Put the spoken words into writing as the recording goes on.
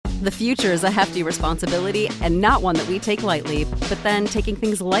The future is a hefty responsibility and not one that we take lightly. But then taking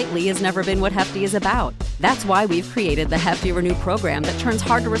things lightly has never been what Hefty is about. That's why we've created the Hefty Renew program that turns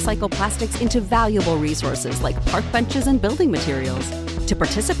hard-to-recycle plastics into valuable resources like park benches and building materials. To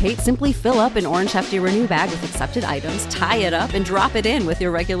participate, simply fill up an orange Hefty Renew bag with accepted items, tie it up, and drop it in with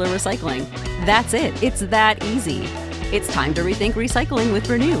your regular recycling. That's it. It's that easy. It's time to rethink recycling with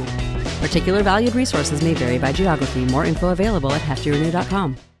Renew. Particular valued resources may vary by geography. More info available at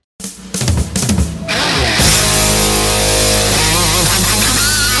heftyrenew.com.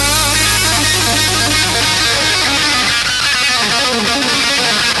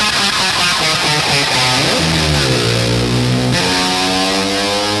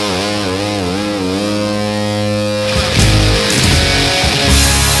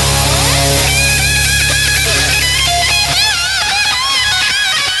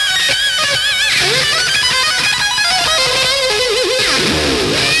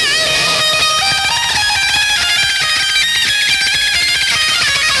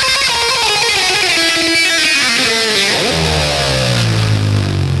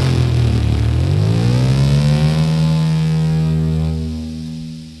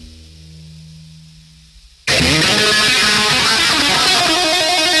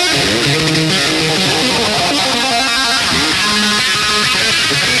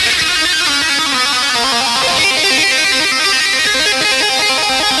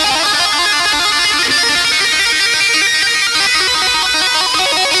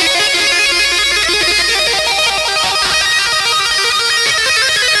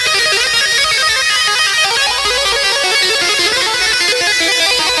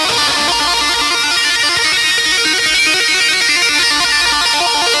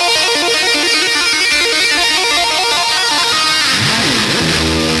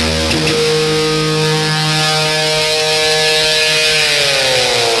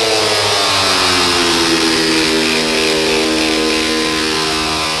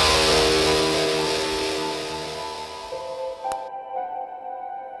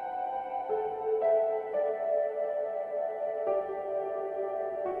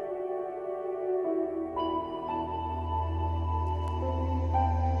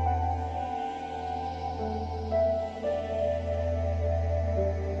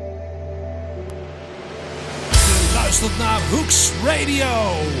 Luistert naar Hooks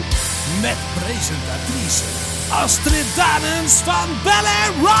Radio met presentatrice Astrid Danens van Bel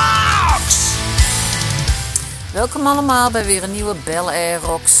Air Rocks. Welkom allemaal bij weer een nieuwe Bel Air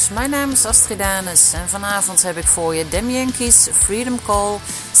Rocks. Mijn naam is Astrid Danens en vanavond heb ik voor je Damn Yankees, Freedom Call,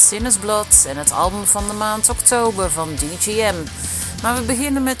 Sinner's Blood en het album van de maand oktober van DGM. Maar we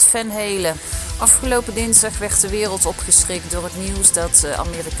beginnen met Van Halen. Afgelopen dinsdag werd de wereld opgeschrikt door het nieuws dat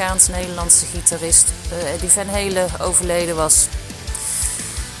Amerikaans-Nederlandse gitarist Eddie Van Halen overleden was.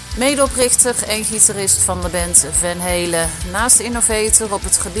 Medeoprichter en gitarist van de band Van Halen. Naast innovator op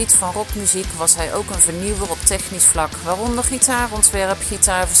het gebied van rockmuziek was hij ook een vernieuwer op technisch vlak, waaronder gitaarontwerp,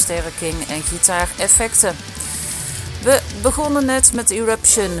 gitaarversterking en gitaareffecten. We begonnen net met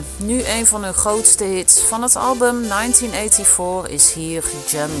Eruption, nu een van hun grootste hits. Van het album 1984 is hier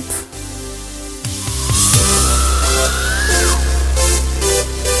Jump.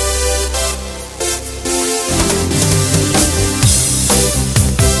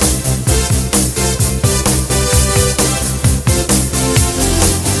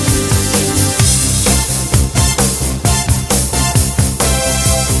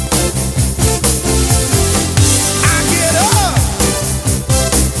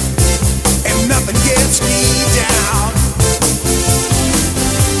 Nothing gets me down.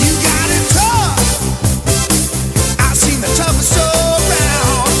 You got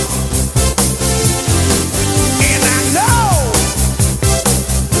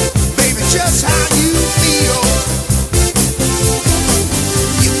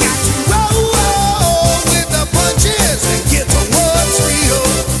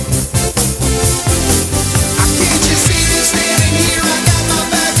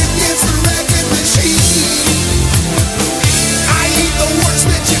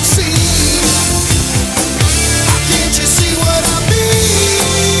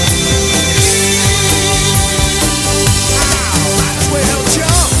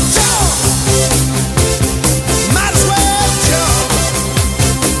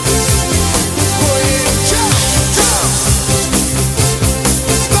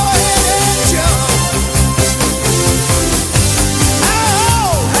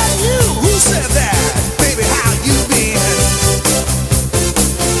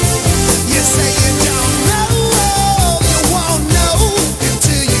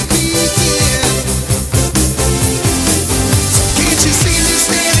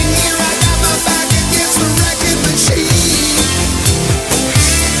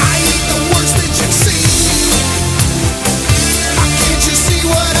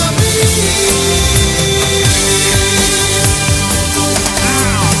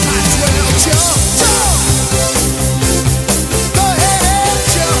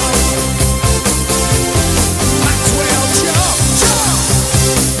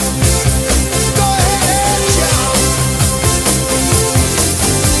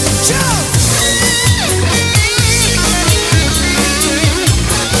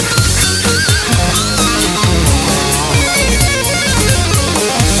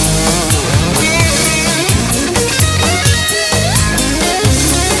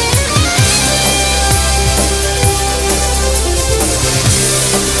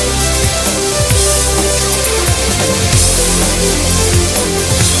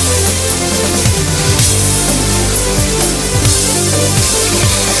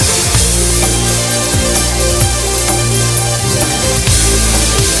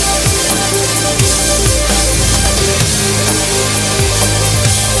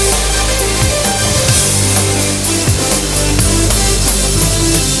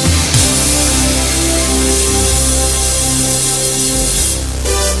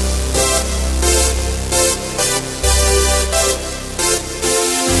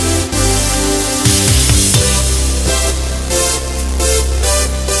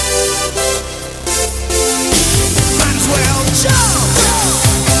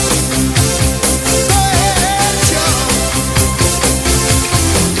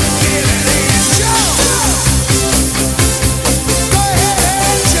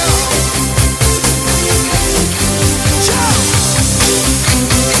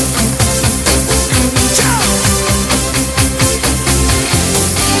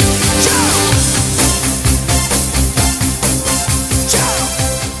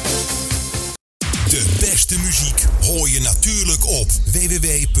beste muziek hoor je natuurlijk op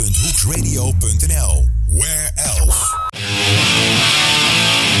www.hoeksradio.nl. Where else?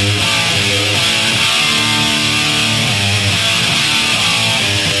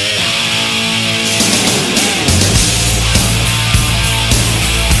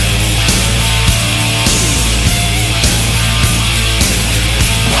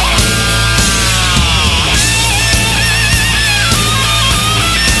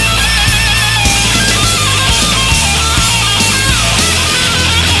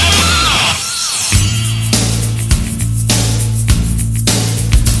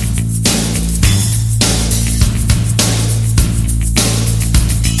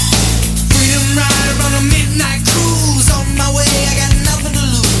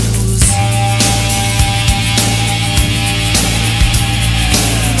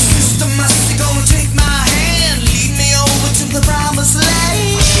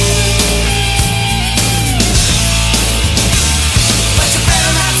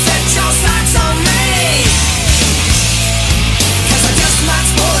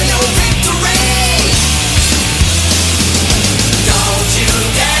 Don't you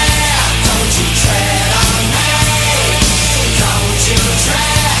dare, don't you tread on me.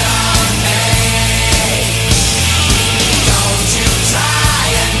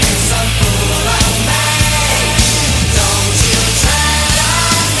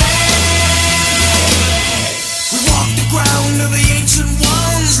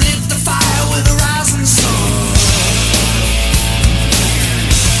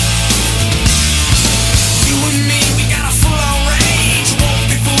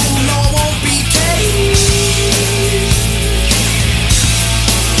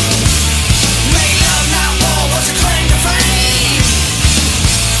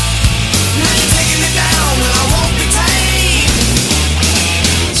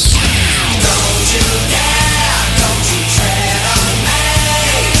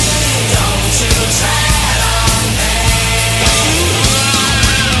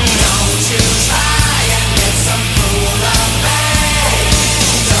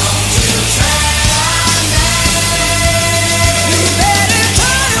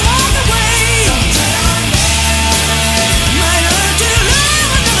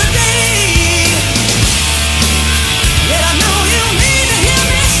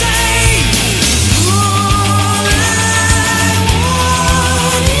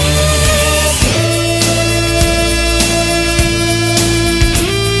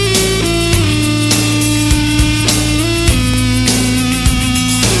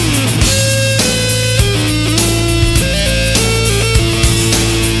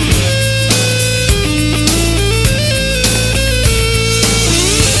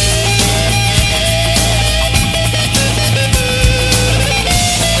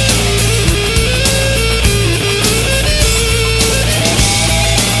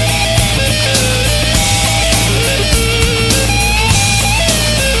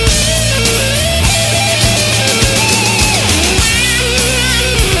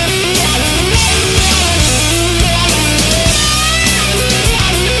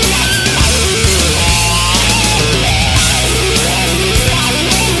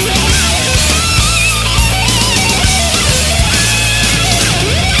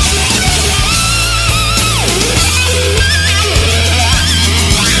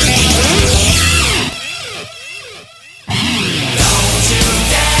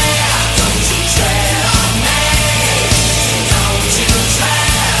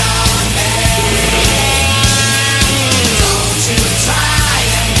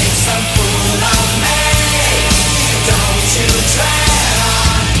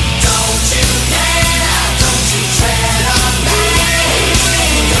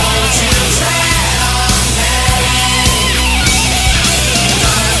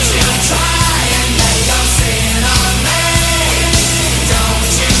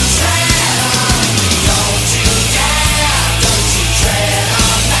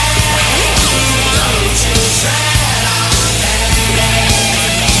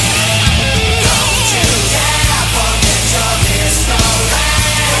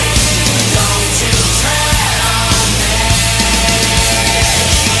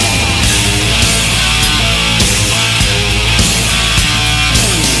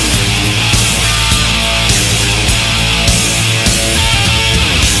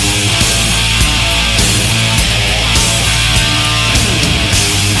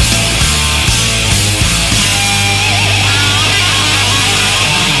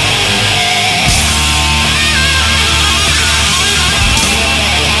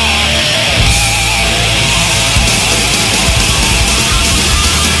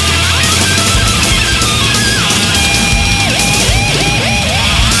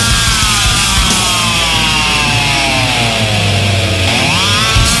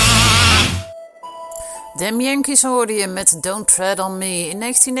 Damn Yankees hoorde je met Don't Tread on Me. In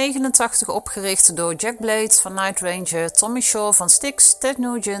 1989 opgericht door Jack Blade van Night Ranger, Tommy Shaw van Styx, Ted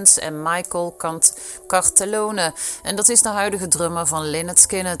Nugent en Michael Cartellone. En dat is de huidige drummer van Lynyrd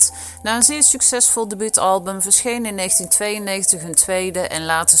Skynyrd. Na een zeer succesvol debuutalbum verscheen in 1992 hun tweede en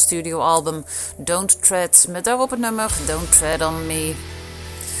later studioalbum Don't Tread, met daarop het nummer Don't Tread on Me.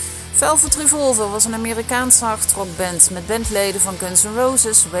 Velvet Revolver was een Amerikaanse hardrockband met bandleden van Guns N'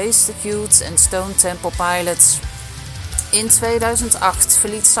 Roses, Wasted Youth en Stone Temple Pilots. In 2008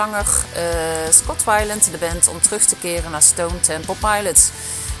 verliet zanger Scott Weiland de band om terug te keren naar Stone Temple Pilots.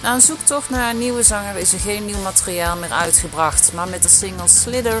 Na een zoektocht naar een nieuwe zanger is er geen nieuw materiaal meer uitgebracht, maar met de single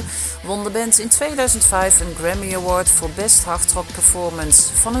Slither won de band in 2005 een Grammy Award voor Best Hard Rock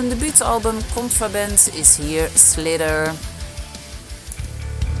Performance. Van hun debuutalbum Contraband is hier Slither.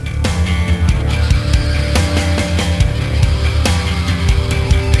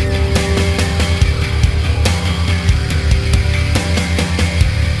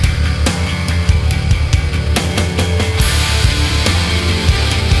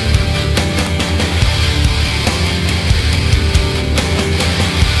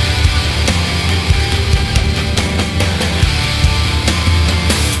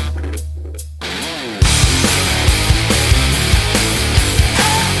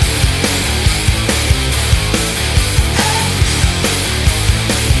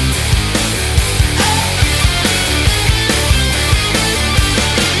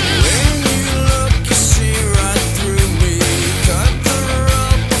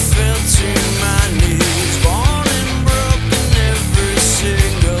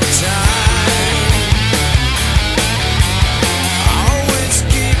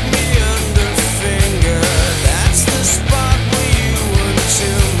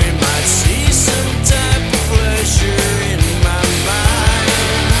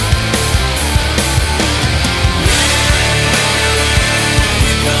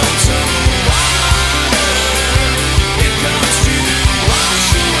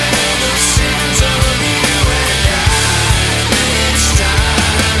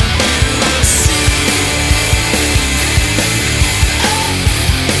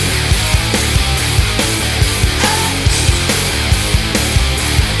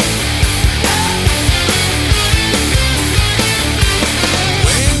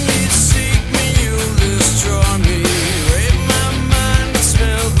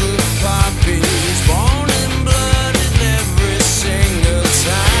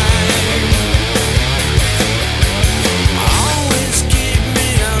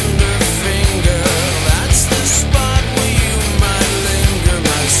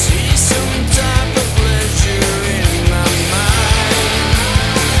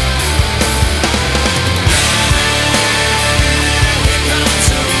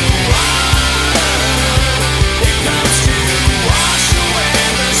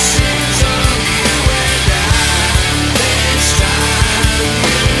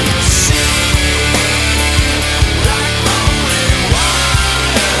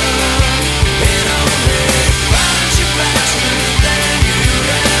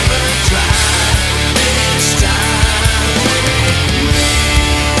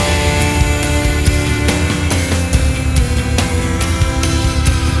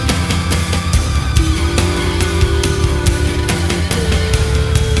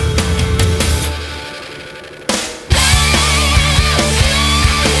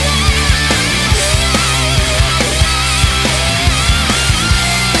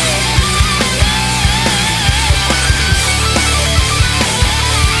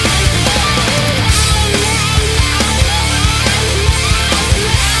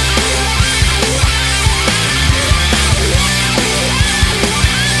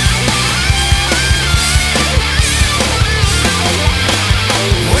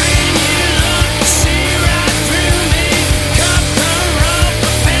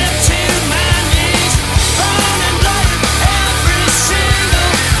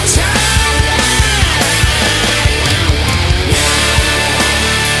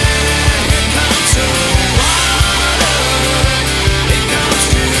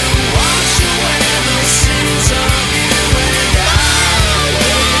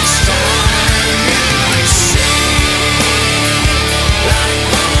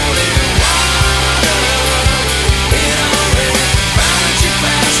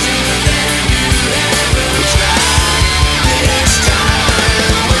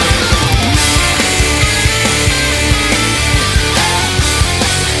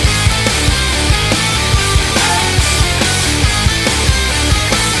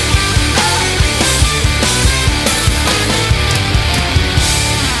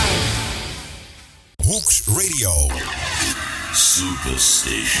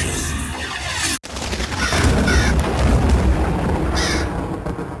 Superstation.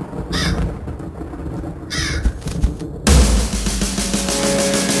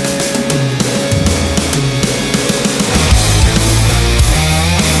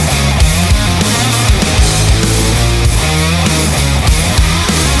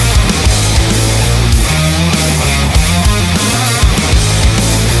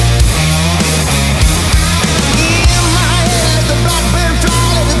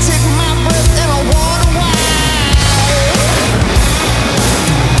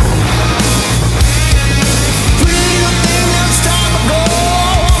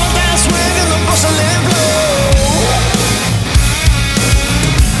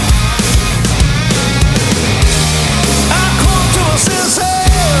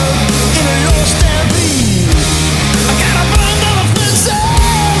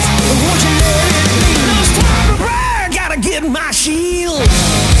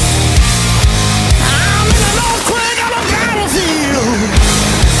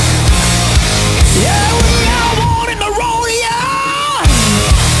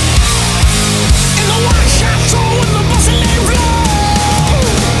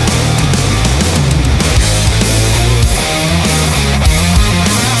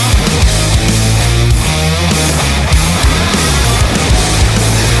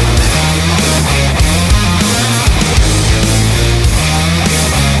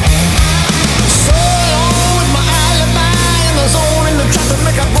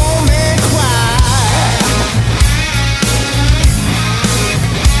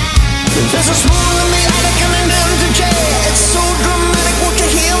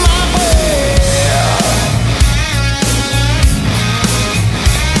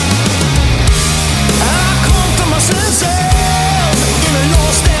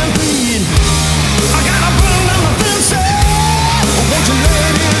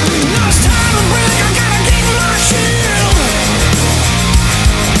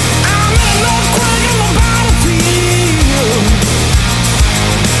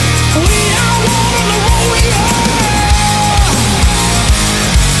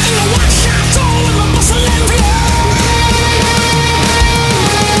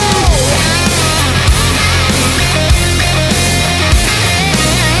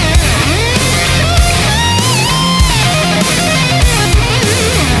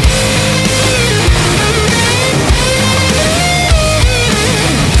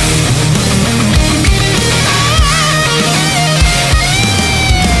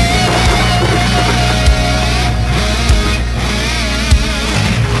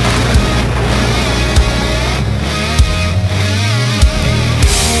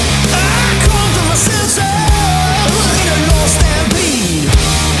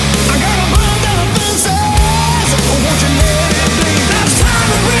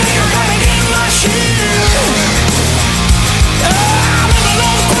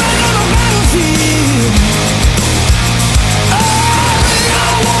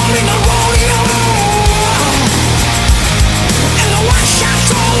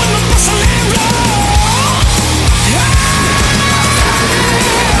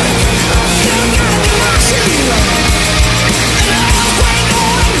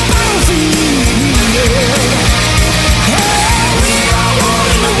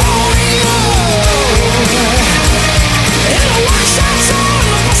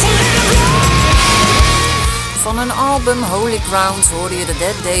 album Holy Ground hoorde je de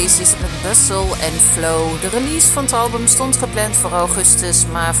Dead Daisies met Bustle en Flow. De release van het album stond gepland voor augustus,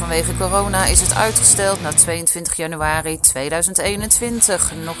 maar vanwege corona is het uitgesteld naar 22 januari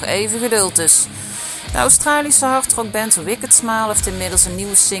 2021. Nog even geduld dus. De Australische hardrockband Wicked Smile heeft inmiddels een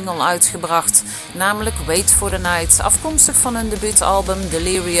nieuwe single uitgebracht, namelijk Wait for the Night, afkomstig van hun debuutalbum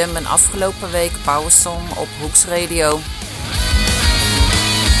Delirium en afgelopen week Powersong op Hoeks Radio.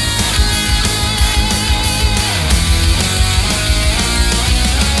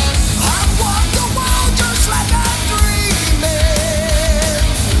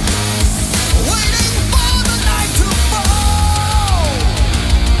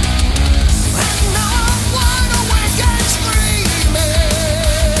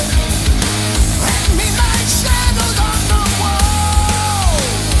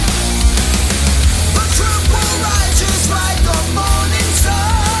 Just like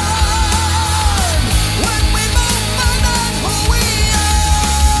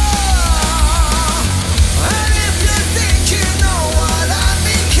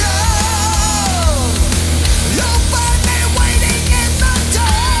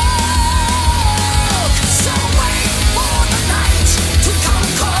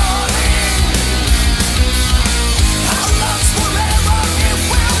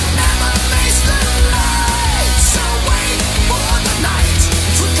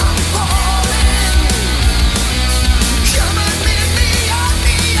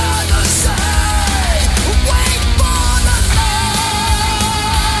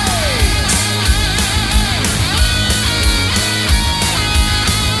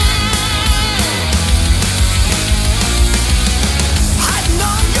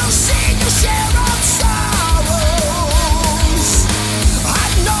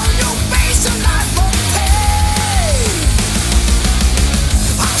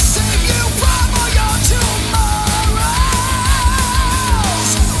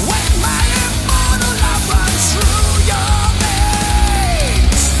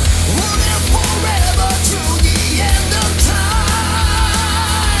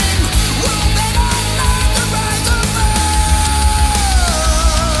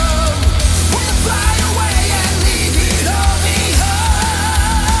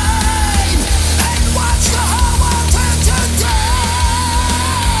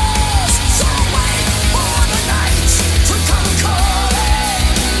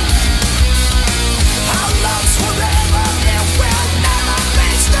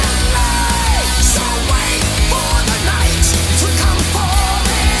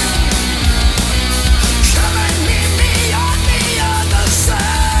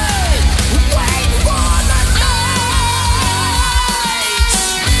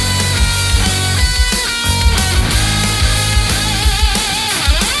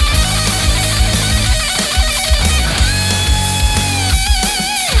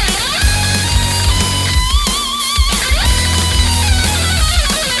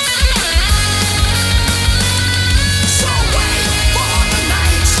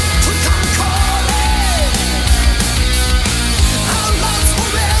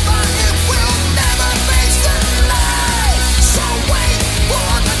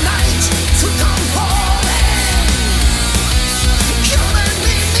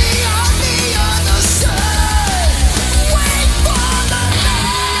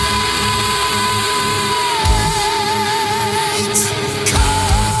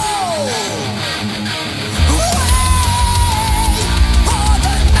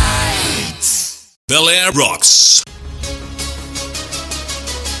Bel Air Rocks.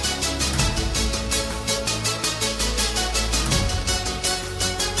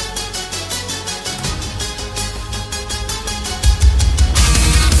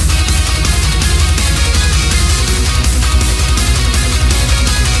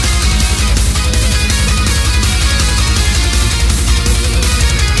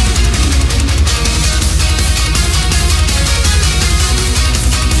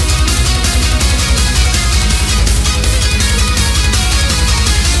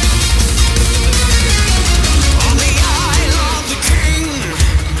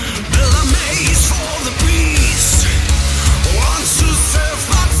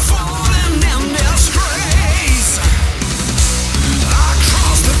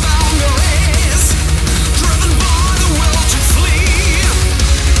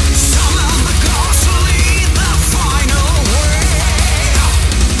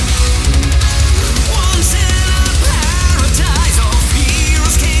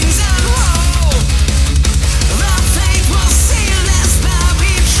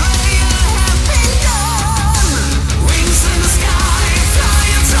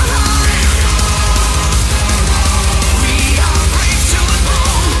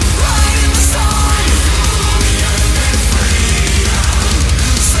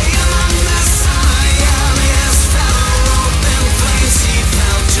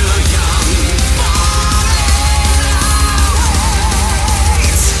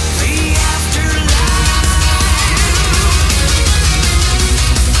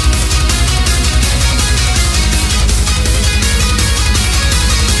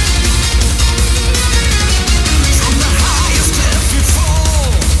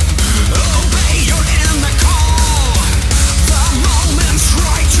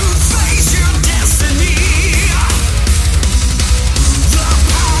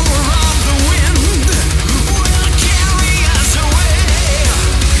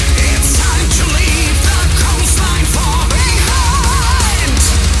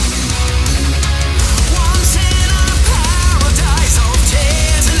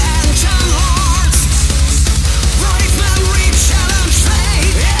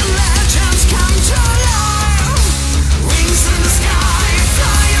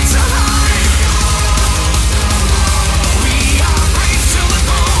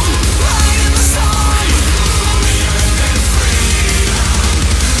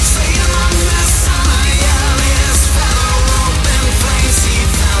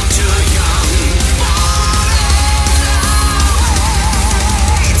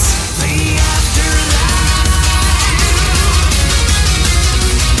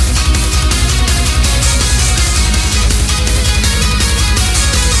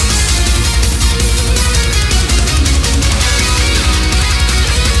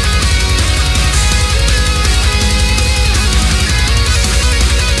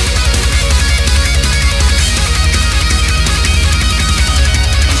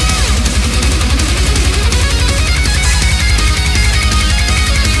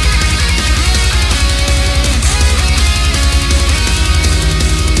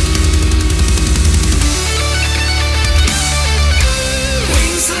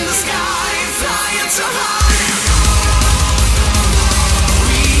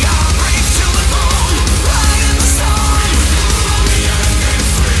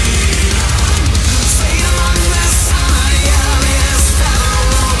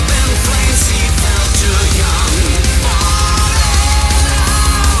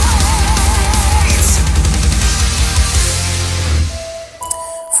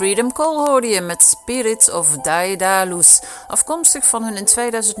 Freedom Call hoorde je met Spirit of Daedalus, afkomstig van hun in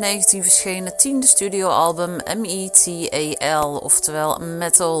 2019 verschenen 10e studioalbum METAL, oftewel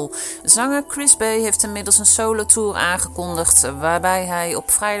Metal. Zanger Chris Bay heeft inmiddels een solo-tour aangekondigd, waarbij hij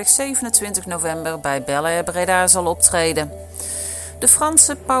op vrijdag 27 november bij Bel Air Breda zal optreden. De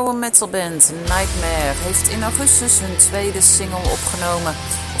Franse power metal band Nightmare heeft in augustus hun tweede single opgenomen,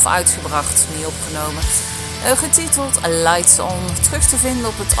 of uitgebracht, niet opgenomen. Getiteld Lights On, terug te vinden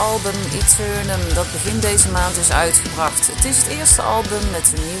op het album Eternum, dat begin deze maand is uitgebracht. Het is het eerste album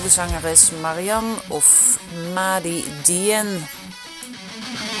met de nieuwe zangeres Marianne of Madi Dienne.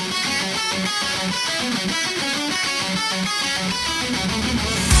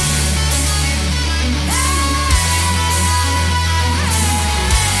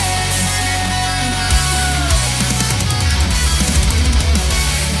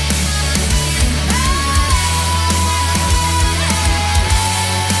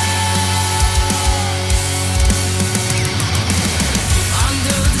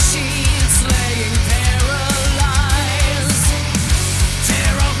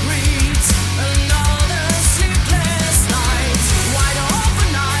 Terror breeds another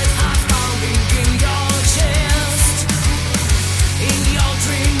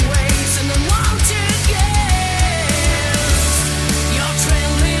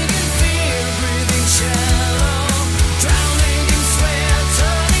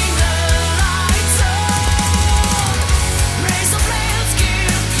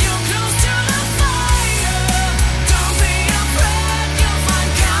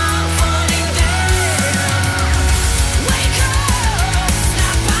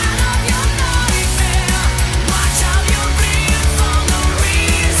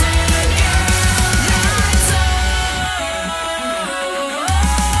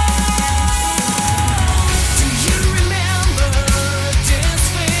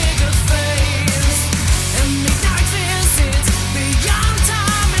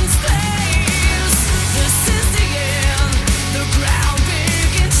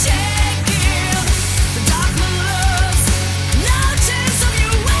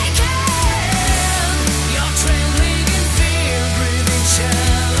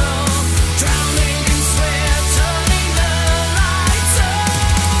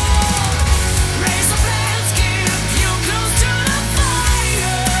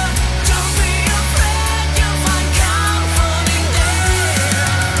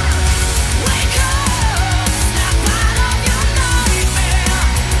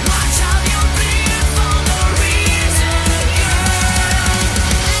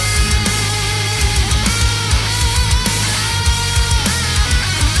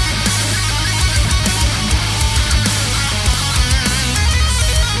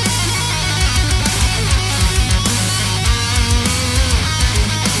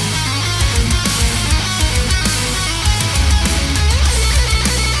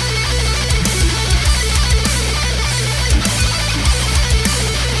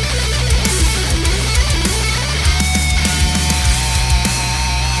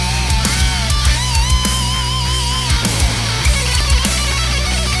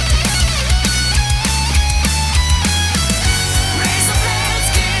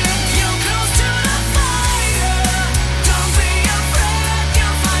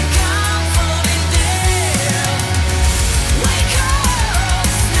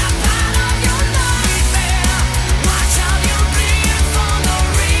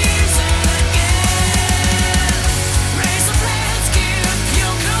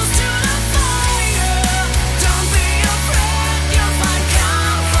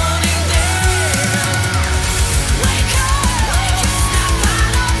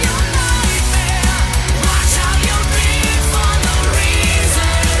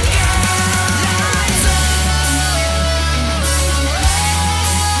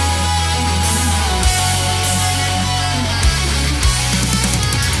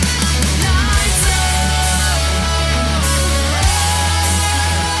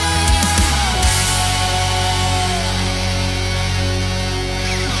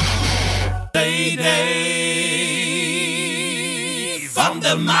CD van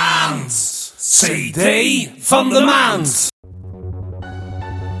de maand. CD van de maand.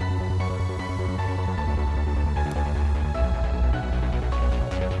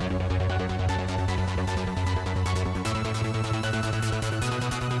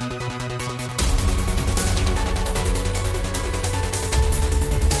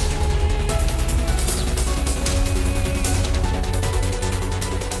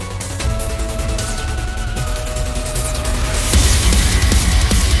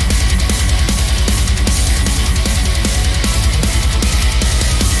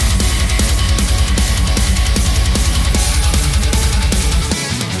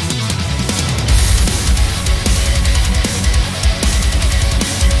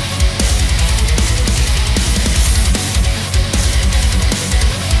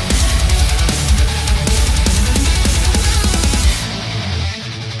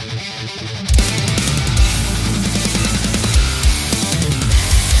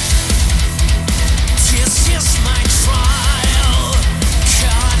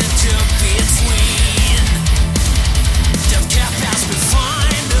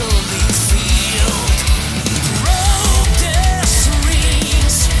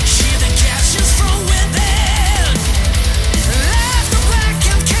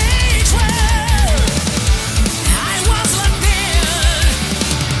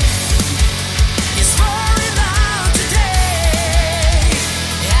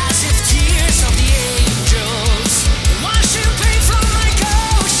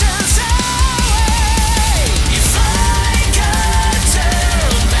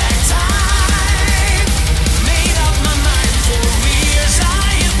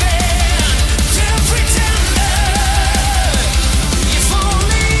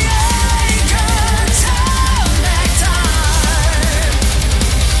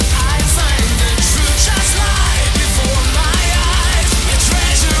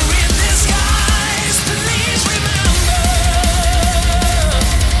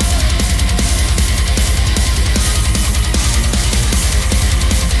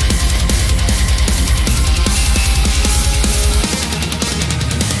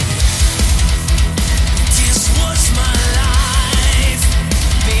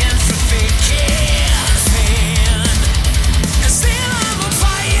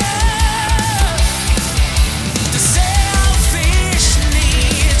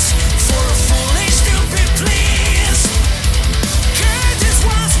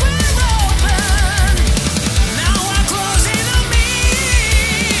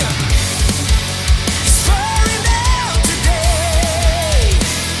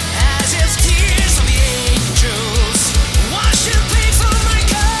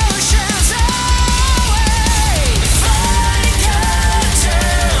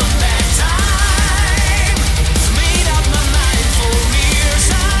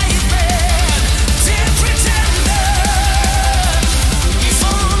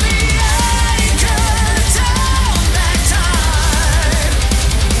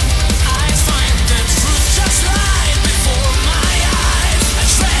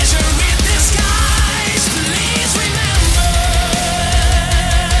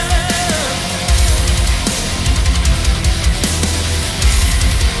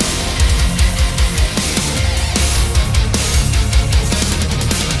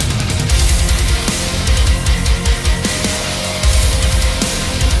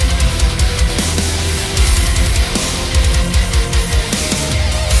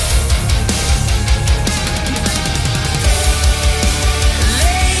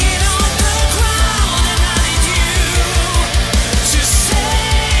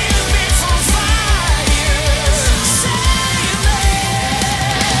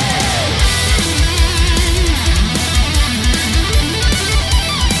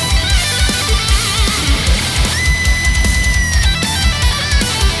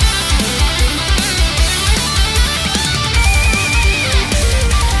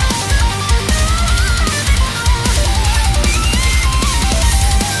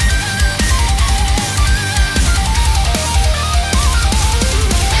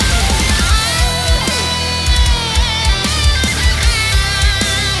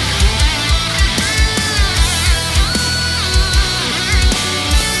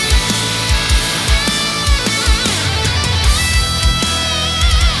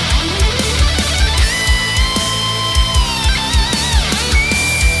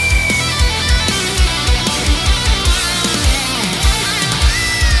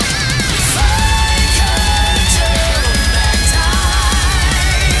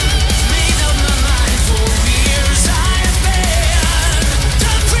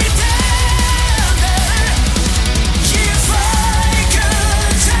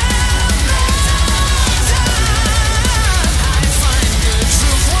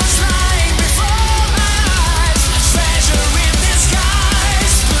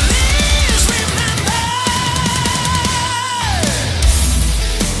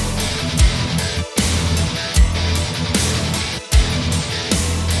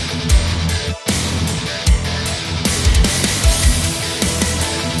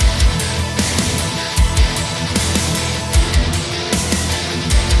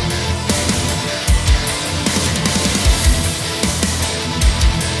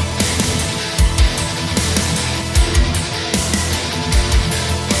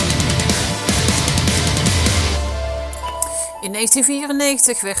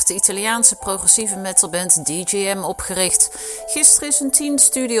 1994 werd de Italiaanse progressieve metalband DJM opgericht. Gisteren is hun 10e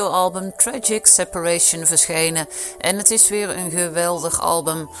studioalbum Tragic Separation verschenen en het is weer een geweldig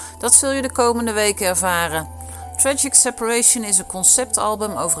album. Dat zul je de komende weken ervaren. Tragic Separation is een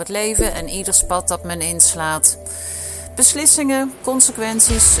conceptalbum over het leven en ieders pad dat men inslaat. Beslissingen,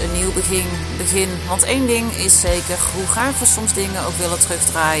 consequenties, een nieuw begin. Want één ding is zeker, hoe graag we soms dingen ook willen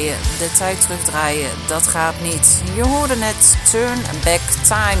terugdraaien. De tijd terugdraaien, dat gaat niet. Je hoorde net Turn Back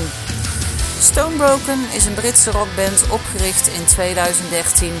Time. Stonebroken is een Britse rockband opgericht in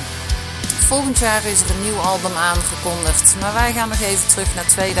 2013. Volgend jaar is er een nieuw album aangekondigd, maar wij gaan nog even terug naar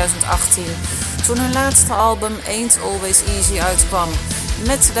 2018. Toen hun laatste album Ain't Always Easy uitkwam.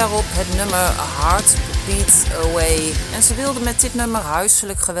 Met daarop het nummer Heartbeat Away. En ze wilden met dit nummer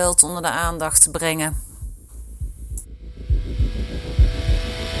huiselijk geweld onder de aandacht brengen.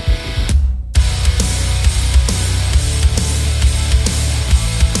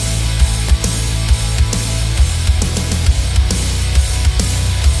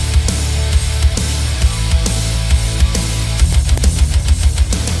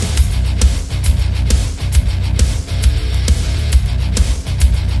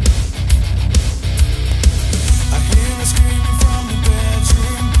 Screaming from the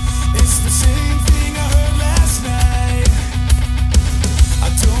bedroom, it's the same thing I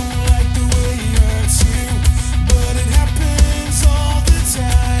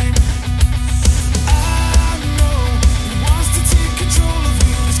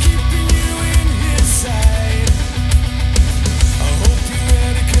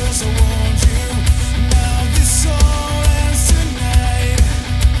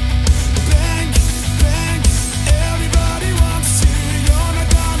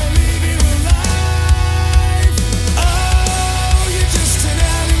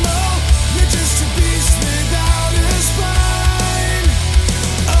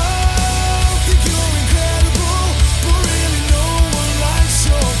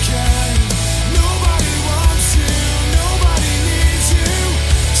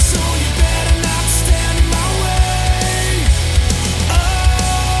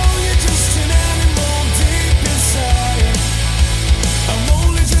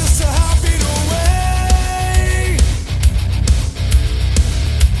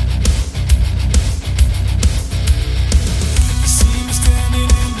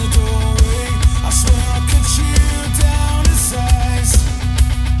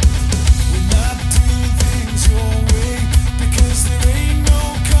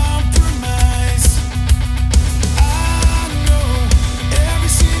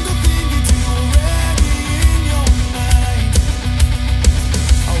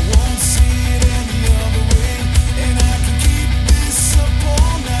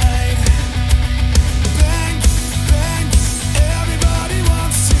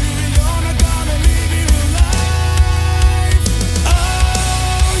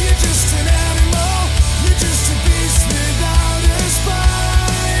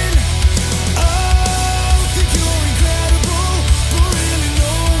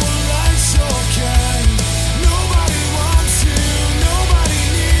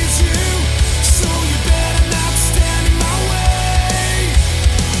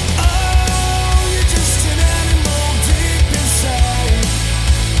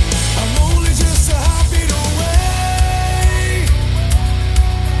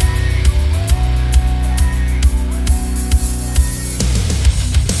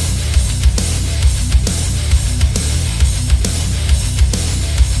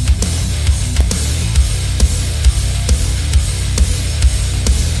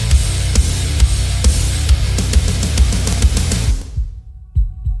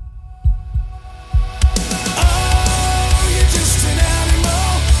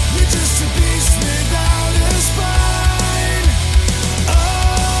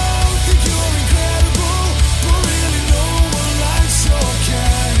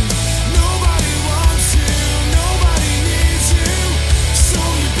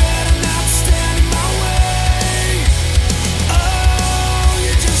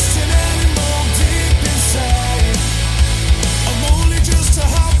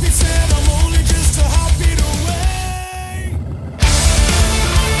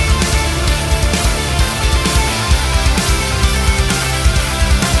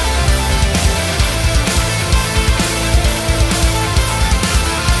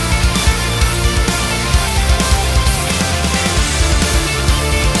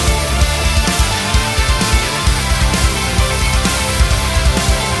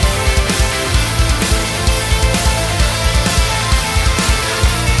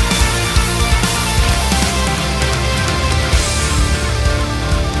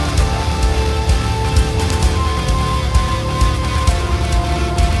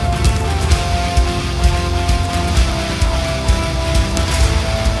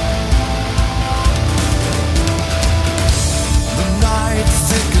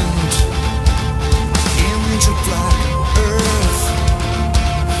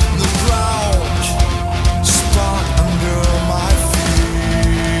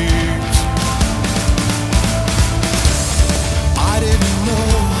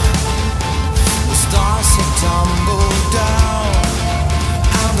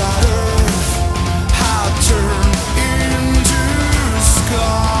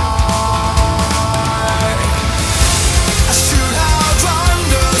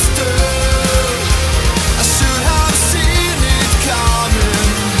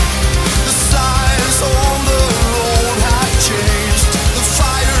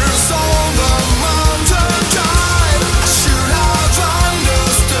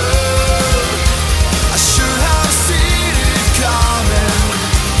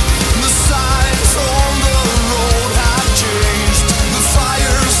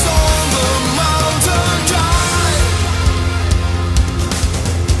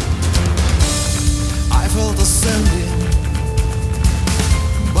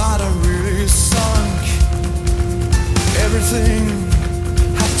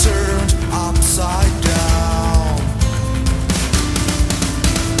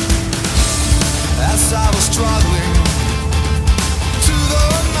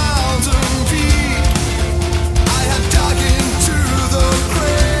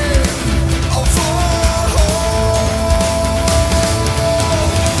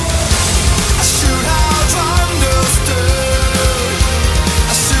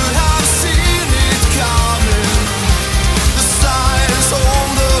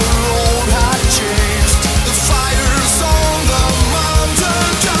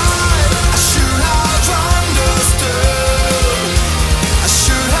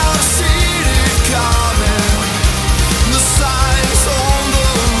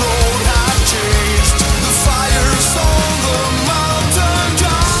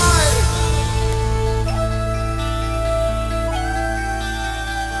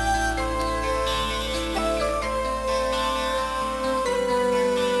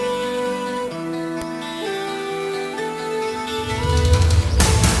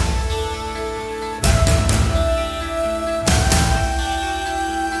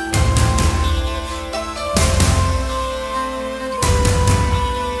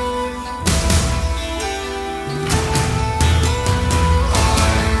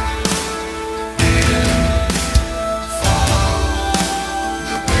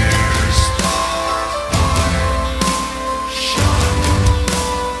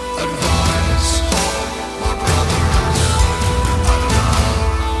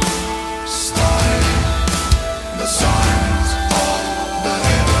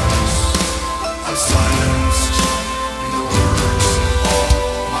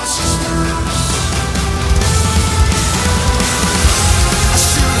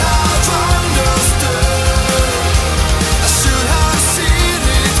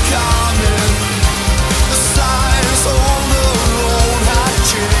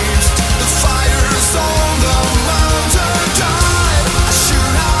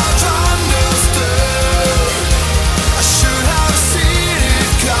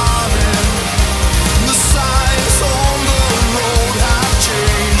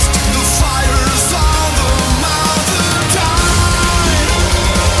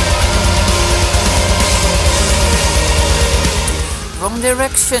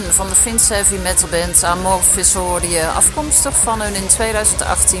Direction van de Finse heavy metal band Amorphis hoorde je, afkomstig van hun in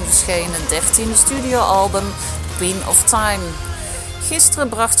 2018 verschenen 13e studioalbum Queen of Time. Gisteren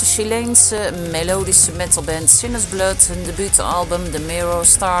bracht de Chileense melodische metalband Sinner's Blood hun debuutalbum The Mirror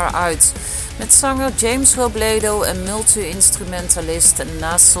Star uit. Met zanger James Robledo en multi-instrumentalist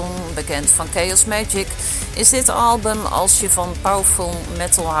Nason, bekend van Chaos Magic, is dit album, als je van powerful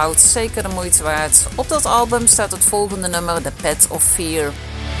metal houdt, zeker de moeite waard. Op dat album staat het volgende nummer, The Path of Fear.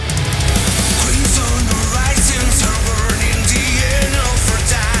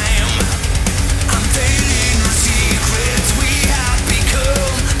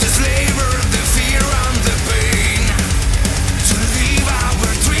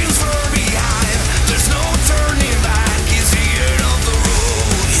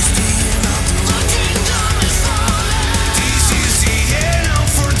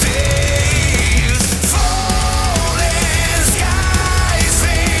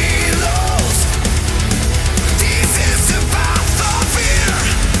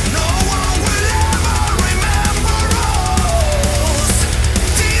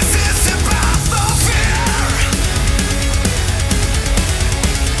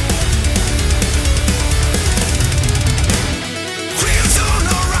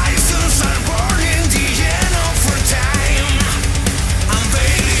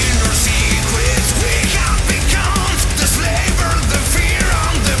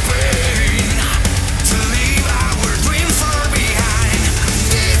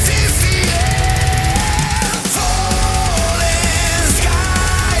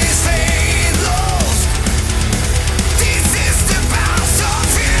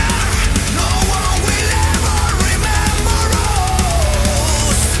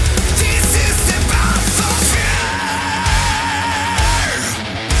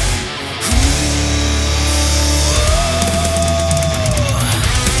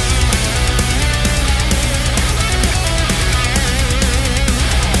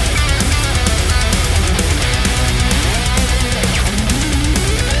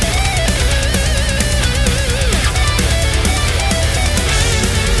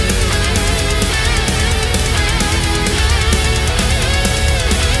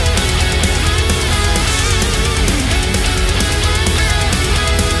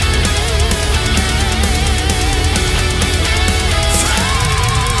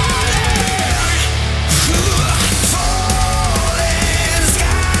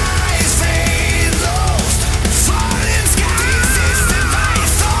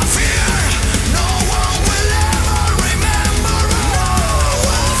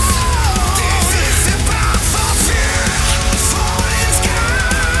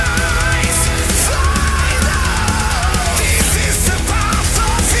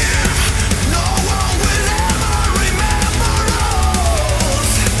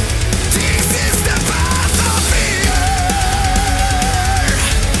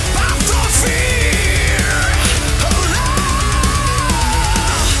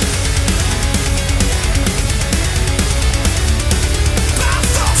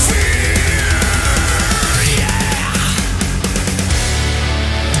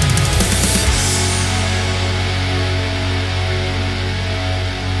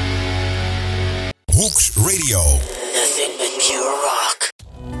 Hoeks Radio. Nothing but pure rock.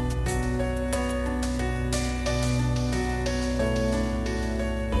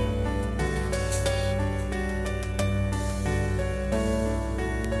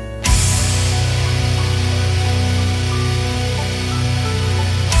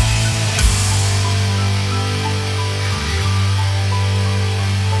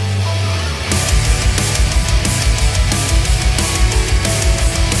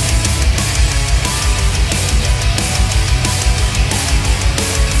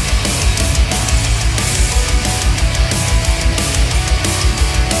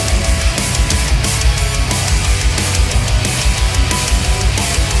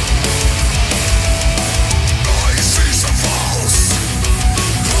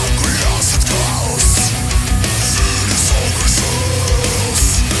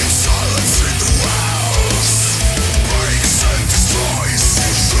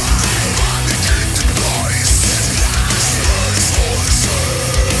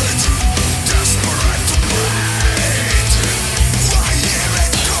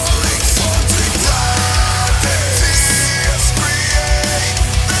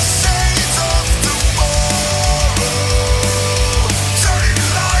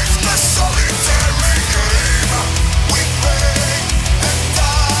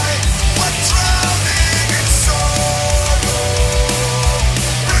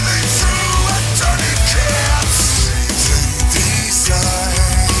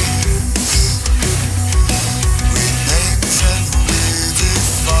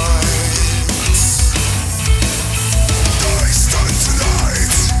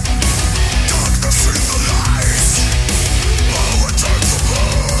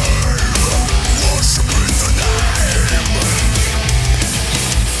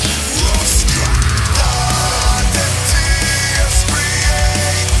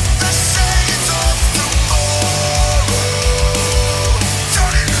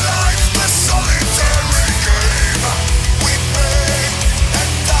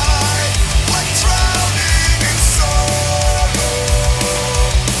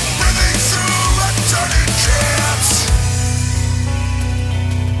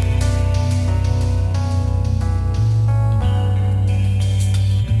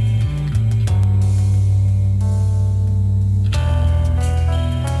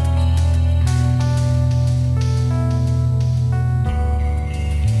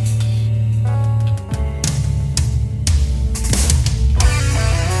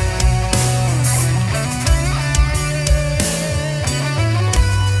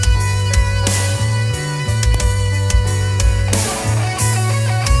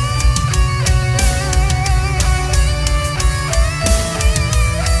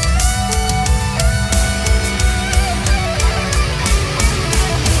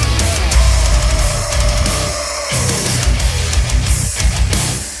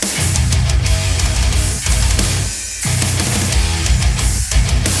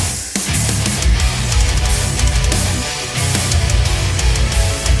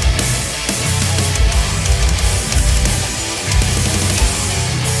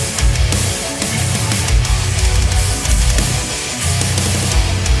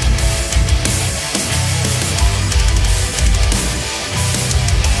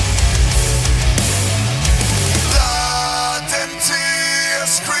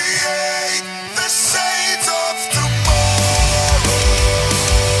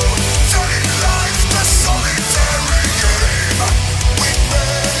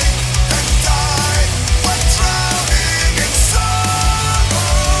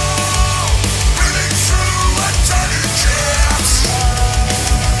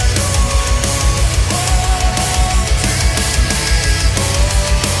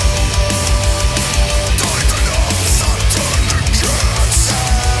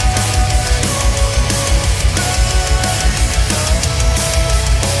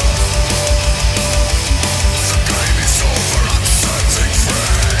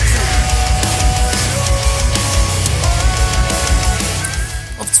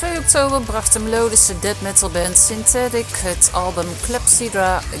 oktober bracht de melodische death metal band Synthetic het album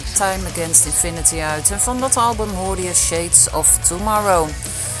Clepsydra Time Against Infinity uit. En van dat album hoorde je Shades of Tomorrow.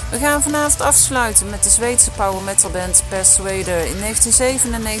 We gaan vanavond afsluiten met de Zweedse power metal band Persuader, in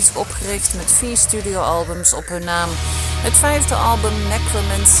 1997 opgericht met 4 studioalbums op hun naam. Het 5e album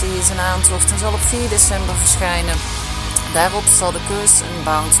Necromancy is in aantocht en zal op 4 december verschijnen. Daarop zal de Curse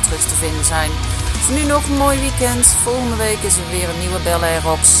Unbound terug te vinden zijn. Voor nu nog een mooi weekend. Volgende week is er weer een nieuwe Bel Air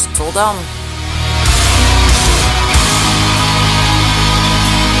Rocks. Tot dan!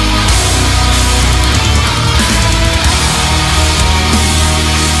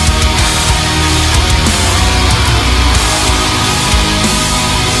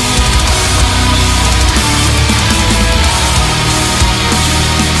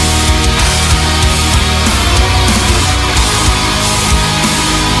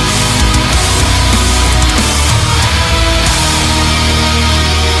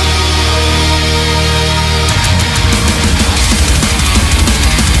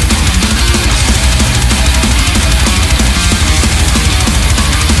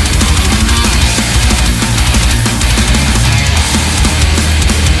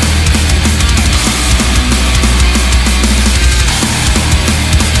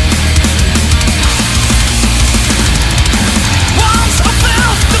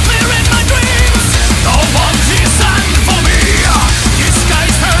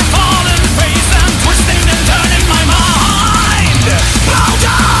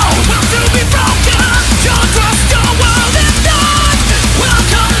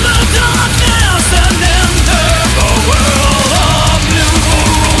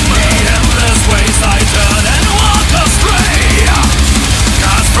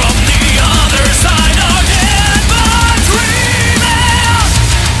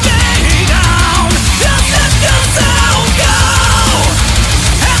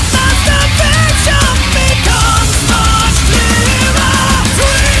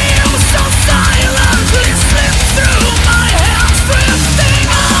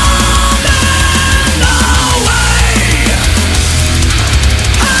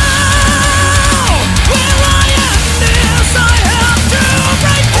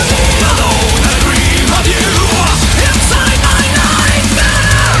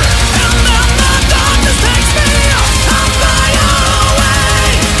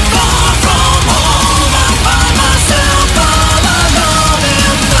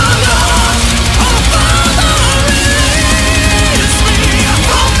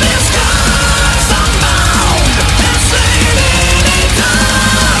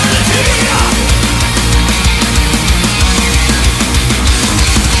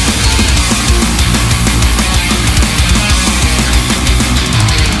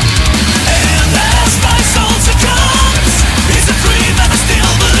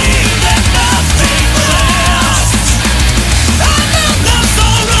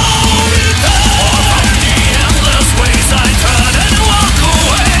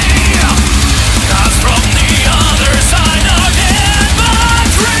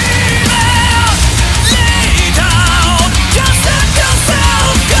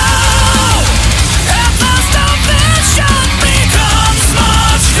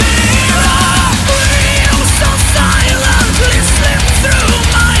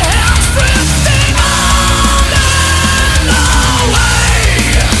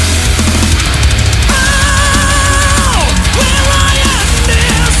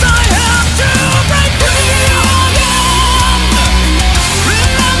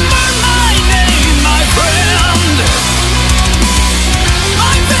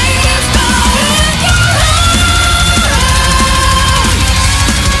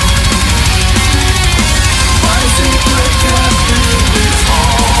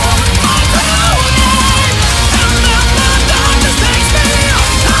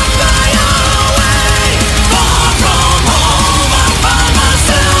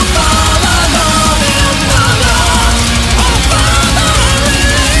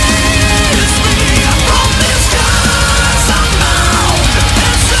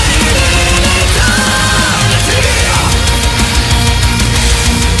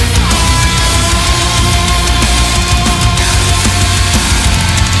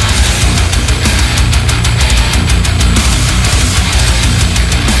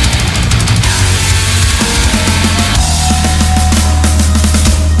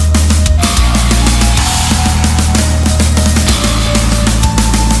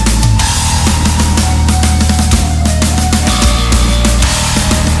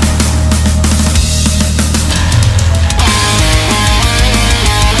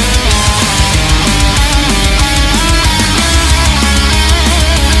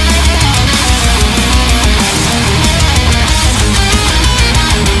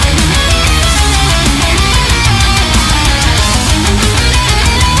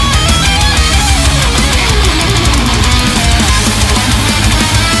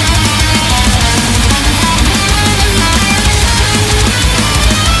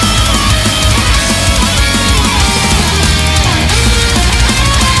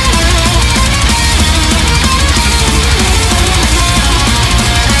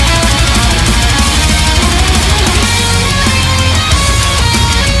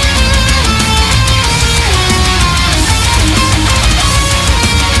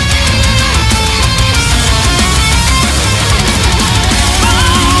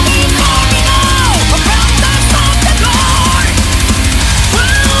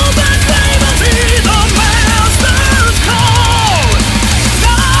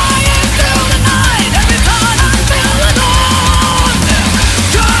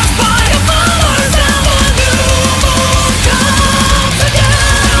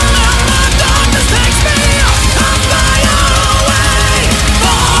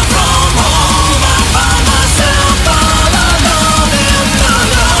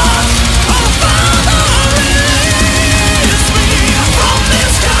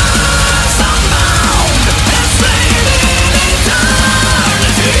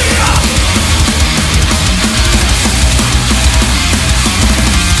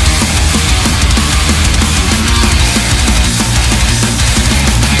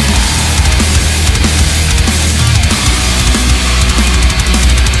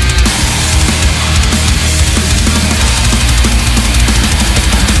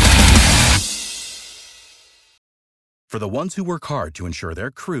 the ones who work hard to ensure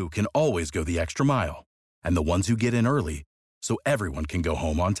their crew can always go the extra mile, and the ones who get in early so everyone can go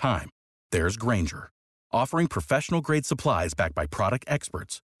home on time. There's Grainger, offering professional-grade supplies backed by product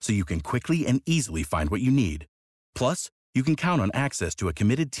experts so you can quickly and easily find what you need. Plus, you can count on access to a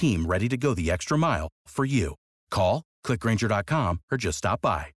committed team ready to go the extra mile for you. Call, click Grainger.com, or just stop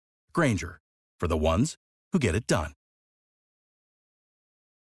by. Grainger, for the ones who get it done.